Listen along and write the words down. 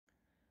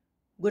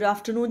Good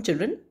afternoon,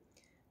 children.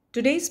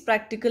 Today's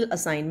practical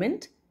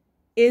assignment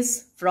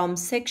is from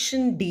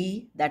section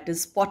D, that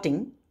is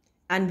potting,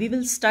 and we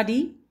will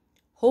study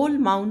whole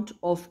mount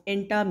of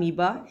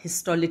Entamoeba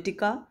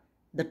histolytica,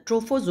 the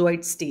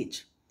trophozoite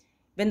stage.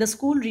 When the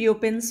school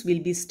reopens,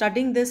 we'll be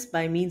studying this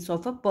by means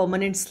of a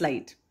permanent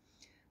slide.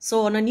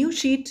 So on a new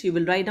sheet, you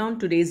will write down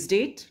today's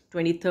date,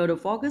 23rd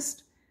of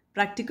August,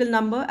 practical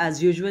number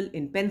as usual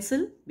in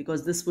pencil,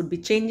 because this would be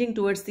changing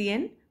towards the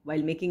end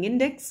while making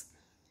index.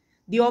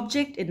 The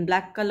object in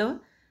black color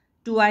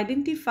to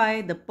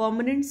identify the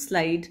permanent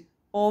slide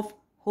of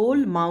whole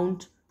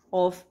mount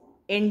of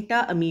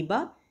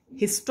Entamoeba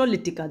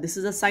histolytica. This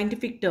is a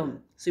scientific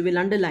term, so you will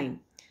underline.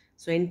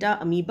 So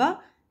Entamoeba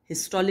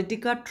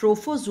histolytica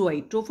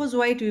trophozoite.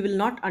 Trophozoite we will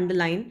not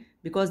underline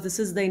because this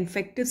is the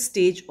infective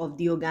stage of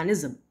the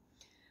organism.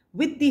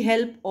 With the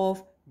help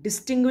of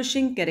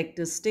distinguishing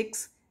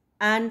characteristics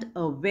and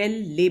a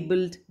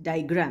well-labeled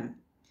diagram.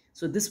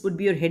 So this would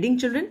be your heading,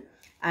 children.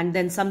 And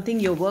then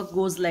your work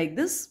goes like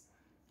this.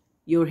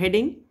 Your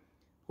heading,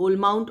 whole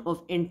mount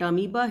of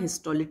Entamoeba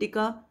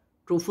histolytica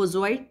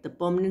trophozoite, the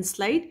permanent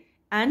slide,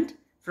 and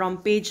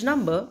from page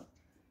number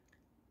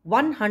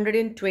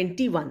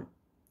 121,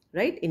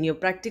 right? In your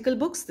practical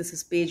books, this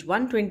is page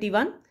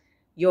 121.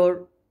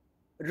 Your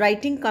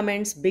writing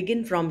comments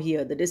begin from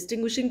here. The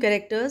distinguishing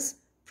characters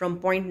from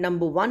point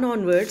number 1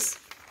 onwards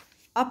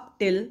up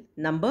till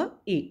number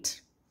 8.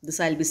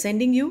 This I'll be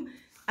sending you.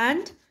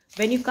 And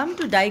when you come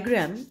to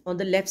diagram on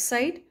the left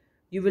side,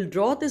 you will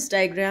draw this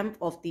diagram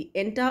of the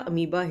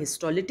Entamoeba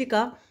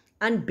histolytica,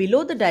 and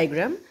below the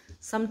diagram,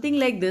 something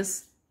like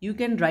this, you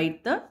can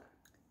write the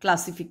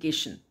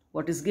classification.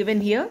 What is given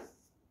here?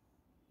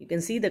 You can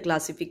see the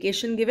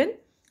classification given,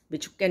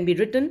 which can be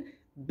written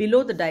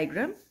below the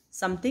diagram,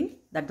 something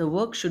that the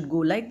work should go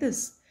like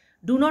this.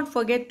 Do not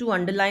forget to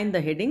underline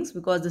the headings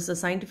because this is a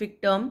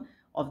scientific term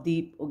of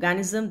the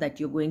organism that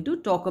you're going to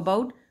talk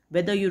about.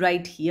 Whether you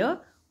write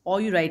here or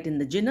you write in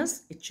the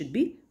genus, it should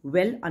be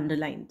well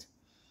underlined.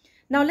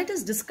 Now let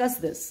us discuss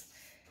this.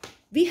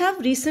 We have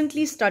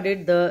recently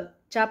studied the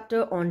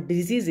chapter on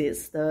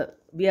diseases.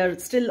 We are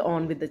still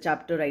on with the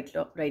chapter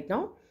right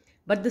now,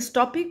 but this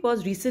topic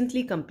was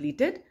recently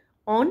completed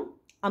on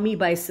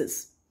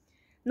amoebiasis.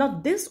 Now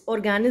this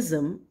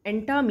organism,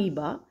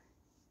 Entamoeba,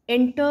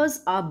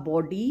 enters our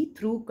body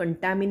through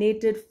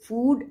contaminated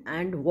food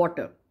and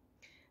water.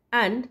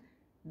 And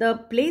the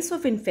place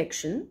of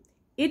infection,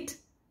 it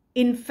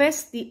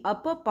infests the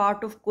upper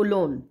part of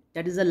colon,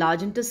 that is a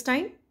large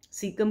intestine,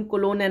 cecum,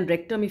 colon and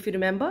rectum if you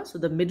remember, so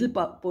the middle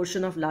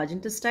portion of large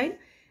intestine,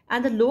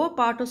 and the lower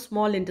part of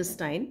small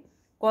intestine,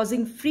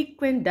 causing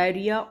frequent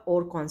diarrhea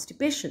or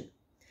constipation.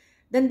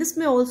 Then this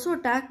may also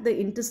attack the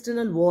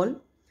intestinal wall,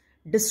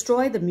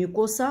 destroy the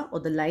mucosa or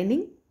the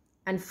lining,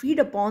 and feed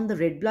upon the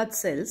red blood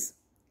cells,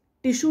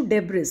 tissue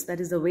debris,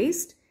 that is the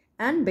waste,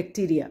 and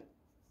bacteria.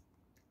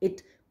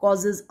 It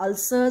causes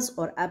ulcers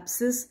or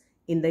abscess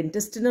in the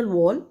intestinal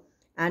wall,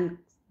 and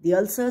the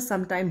ulcers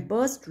sometimes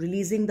burst,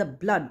 releasing the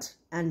blood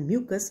and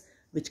mucus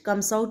which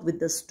comes out with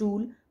the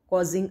stool,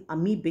 causing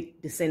amoebic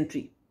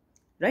dysentery,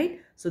 right?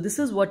 So this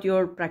is what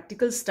your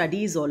practical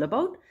study is all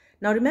about.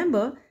 Now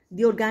remember,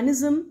 the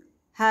organism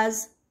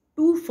has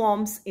two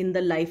forms in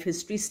the life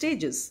history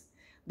stages.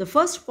 The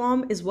first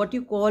form is what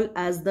you call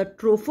as the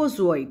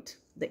trophozoite,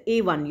 the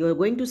A1. You are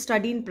going to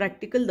study in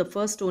practical the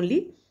first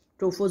only,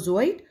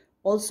 trophozoite,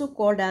 also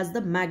called as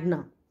the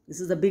magna. This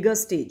is the bigger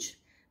stage,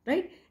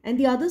 right? And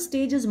the other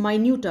stage is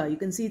minuta. You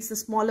can see it's the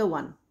smaller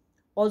one,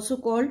 also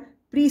called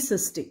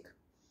precystic.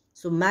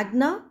 So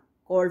magna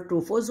called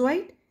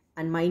trophozoite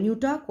and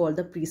minuta called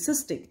the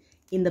precystic.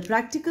 In the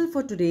practical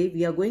for today,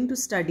 we are going to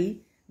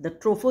study the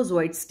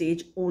trophozoite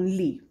stage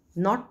only,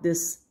 not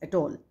this at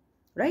all,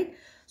 right?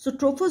 So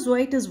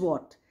trophozoite is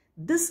what?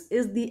 This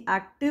is the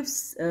active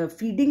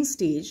feeding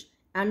stage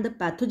and the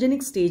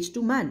pathogenic stage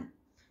to man,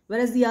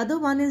 whereas the other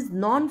one is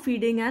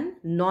non-feeding and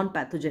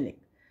non-pathogenic.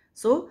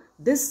 So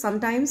this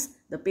sometimes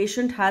the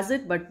patient has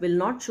it but will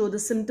not show the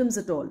symptoms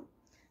at all.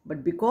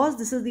 But because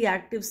this is the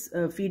active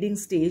feeding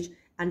stage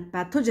and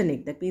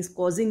pathogenic, that means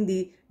causing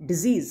the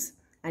disease,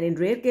 and in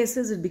rare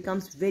cases it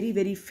becomes very,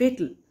 very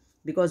fatal,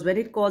 because when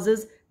it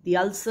causes the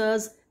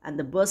ulcers and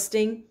the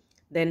bursting,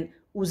 then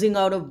oozing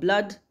out of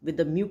blood with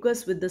the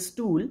mucus, with the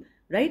stool,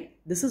 right?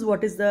 This is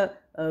what is the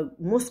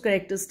most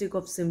characteristic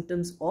of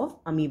symptoms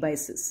of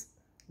amoebiasis,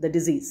 the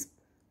disease,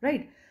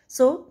 right?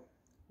 So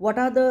what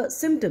are the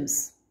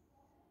symptoms?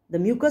 The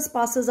mucus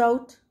passes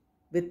out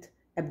with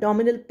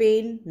abdominal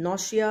pain,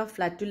 nausea,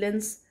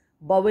 flatulence,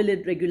 bowel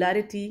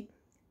irregularity,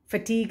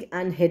 fatigue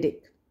and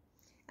headache.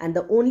 And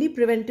the only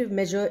preventive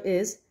measure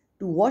is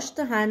to wash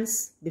the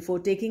hands before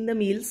taking the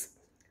meals,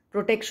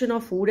 protection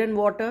of food and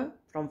water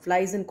from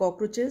flies and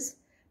cockroaches,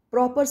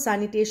 proper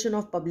sanitation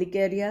of public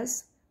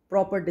areas,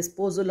 proper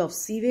disposal of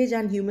sewage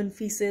and human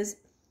feces.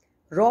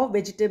 Raw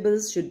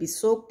vegetables should be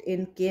soaked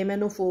in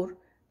KMNO4,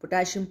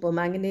 potassium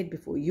permanganate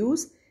before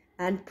use,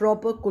 and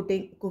proper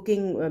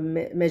cooking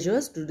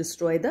measures to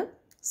destroy the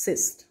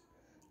cyst.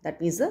 That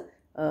means the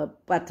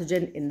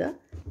pathogen in the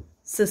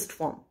cyst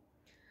form.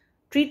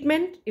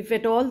 Treatment, if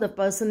at all the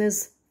person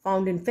is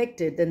found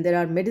infected, then there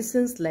are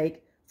medicines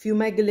like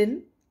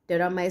fumagillin,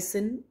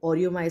 terramycin,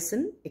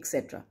 aureomycin,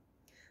 etc.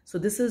 So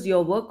this is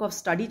your work of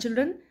study,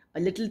 children. A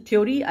little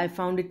theory, I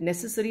found it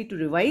necessary to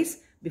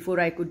revise before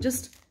I could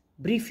just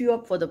brief you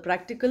up for the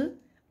practical.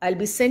 I'll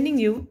be sending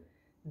you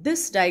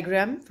this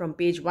diagram from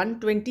page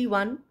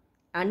 121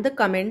 and the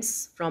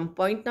comments from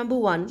point number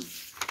 1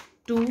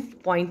 to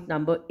point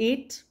number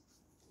 8,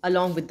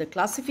 along with the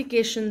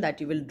classification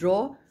that you will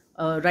draw,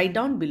 write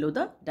down below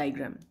the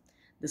diagram.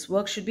 This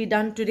work should be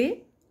done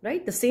today,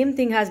 right? The same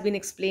thing has been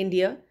explained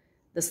here.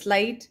 The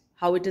slide,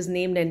 how it is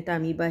named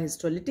Entamoeba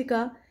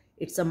histolytica.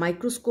 It's a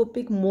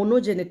microscopic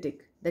monogenetic.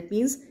 That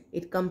means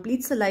it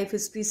completes a life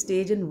history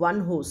stage in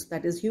one host,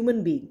 that is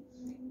human being.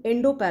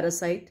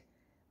 Endoparasite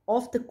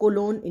of the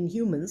colon in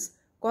humans,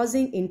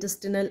 causing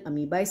intestinal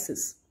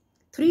amoebiasis.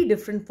 3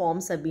 different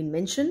forms have been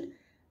mentioned.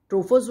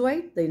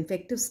 Trophozoite, the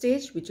infective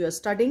stage, which you are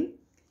studying.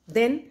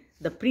 Then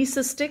the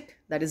precystic,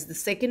 that is the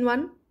second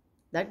one,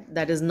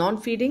 that is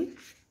non-feeding.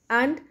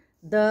 And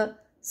the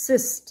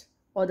cyst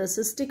or the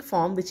cystic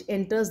form, which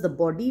enters the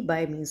body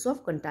by means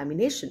of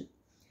contamination.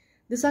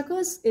 This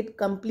occurs in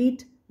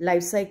complete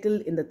life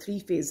cycle in the 3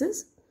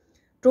 phases.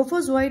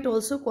 Trophozoite,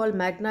 also called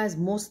magna, is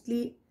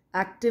mostly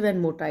active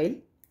and motile,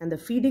 and the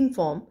feeding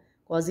form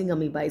causing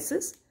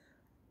amoebiasis.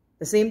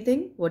 The same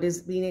thing, what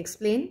is being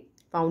explained,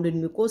 found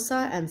in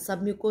mucosa and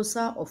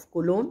submucosa of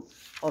colon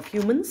of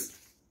humans.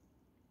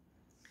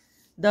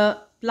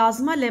 The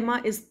plasma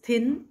lemma is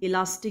thin,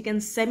 elastic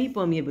and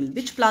semi-permeable.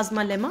 Which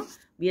plasma lemma?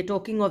 We are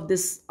talking of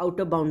this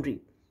outer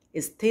boundary.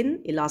 Is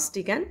thin,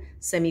 elastic and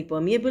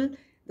semi-permeable.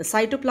 The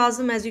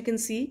cytoplasm, as you can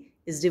see,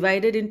 is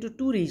divided into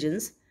 2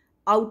 regions.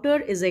 Outer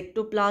is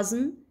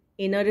ectoplasm,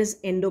 inner is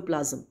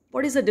endoplasm.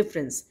 What is the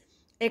difference?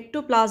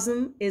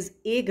 Ectoplasm is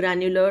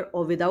agranular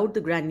or without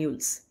the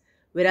granules,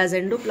 whereas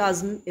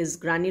endoplasm is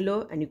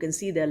granular, and you can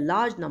see there are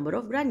large number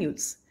of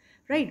granules,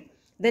 right?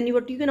 Then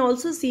what you can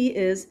also see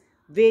is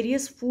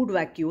various food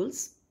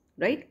vacuoles,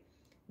 right?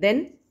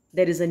 Then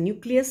there is a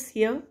nucleus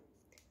here.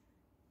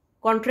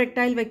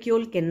 Contractile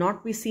vacuole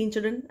cannot be seen,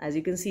 children. As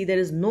you can see, there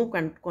is no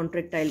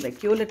contractile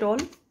vacuole at all,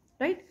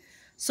 right?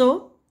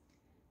 So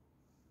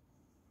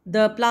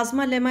the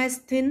plasma lemma is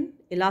thin,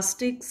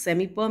 elastic,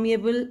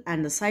 semi-permeable,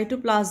 and the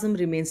cytoplasm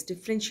remains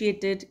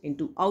differentiated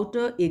into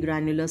outer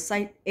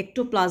agranular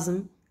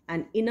ectoplasm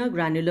and inner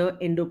granular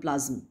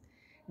endoplasm.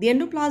 The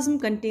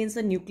endoplasm contains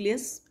a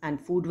nucleus and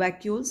food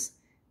vacuoles.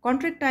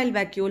 Contractile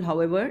vacuole,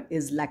 however,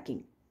 is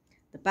lacking.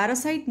 The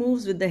parasite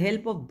moves with the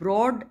help of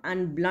broad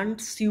and blunt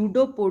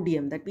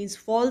pseudopodium, that means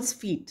false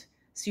feet.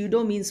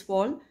 Pseudo means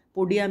fall,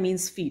 podia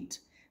means feet,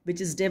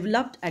 which is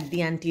developed at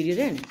the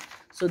anterior end.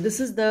 So this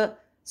is the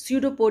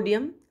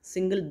pseudopodium,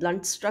 single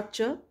blunt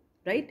structure,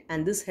 right?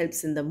 And this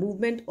helps in the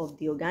movement of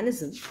the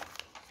organism.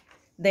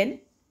 Then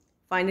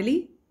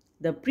finally,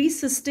 the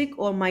precystic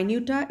or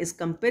minuta is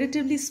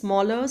comparatively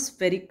smaller,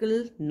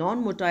 spherical,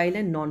 non-motile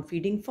and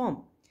non-feeding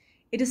form.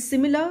 It is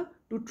similar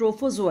to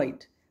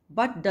trophozoite,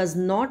 but does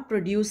not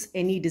produce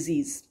any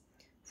disease.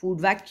 Food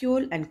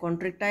vacuole and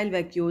contractile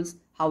vacuoles,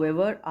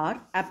 however,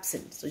 are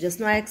absent. So just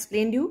now I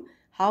explained you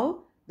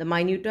how the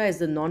minuta is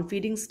the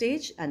non-feeding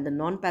stage and the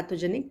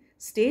non-pathogenic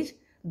stage,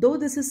 though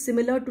this is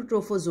similar to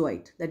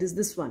trophozoite, that is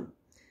this one.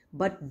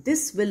 But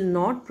this will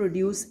not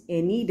produce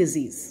any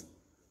disease,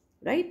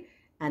 right?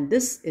 And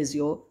this is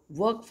your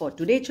work for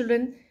today,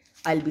 children.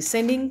 I'll be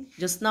sending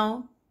just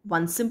now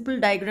one simple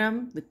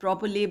diagram with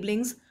proper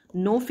labelings.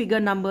 No figure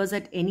numbers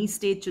at any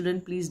stage, children.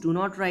 Please do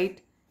not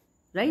write,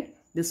 right?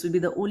 This will be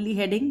the only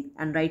heading,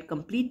 and write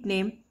complete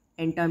name,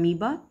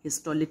 Entamoeba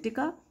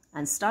histolytica,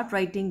 and start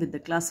writing with the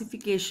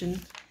classification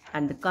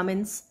and the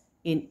comments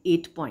in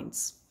 8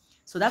 points.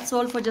 So that's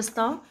all for just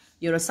now.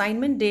 Your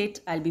assignment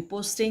date, I'll be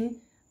posting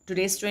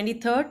today's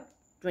 23rd,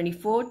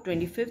 24th,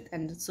 25th,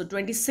 and so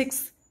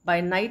 26th by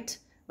night.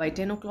 By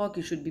 10 o'clock,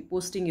 you should be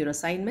posting your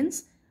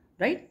assignments,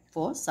 right,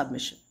 for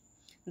submission.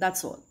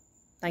 That's all.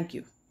 Thank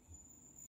you.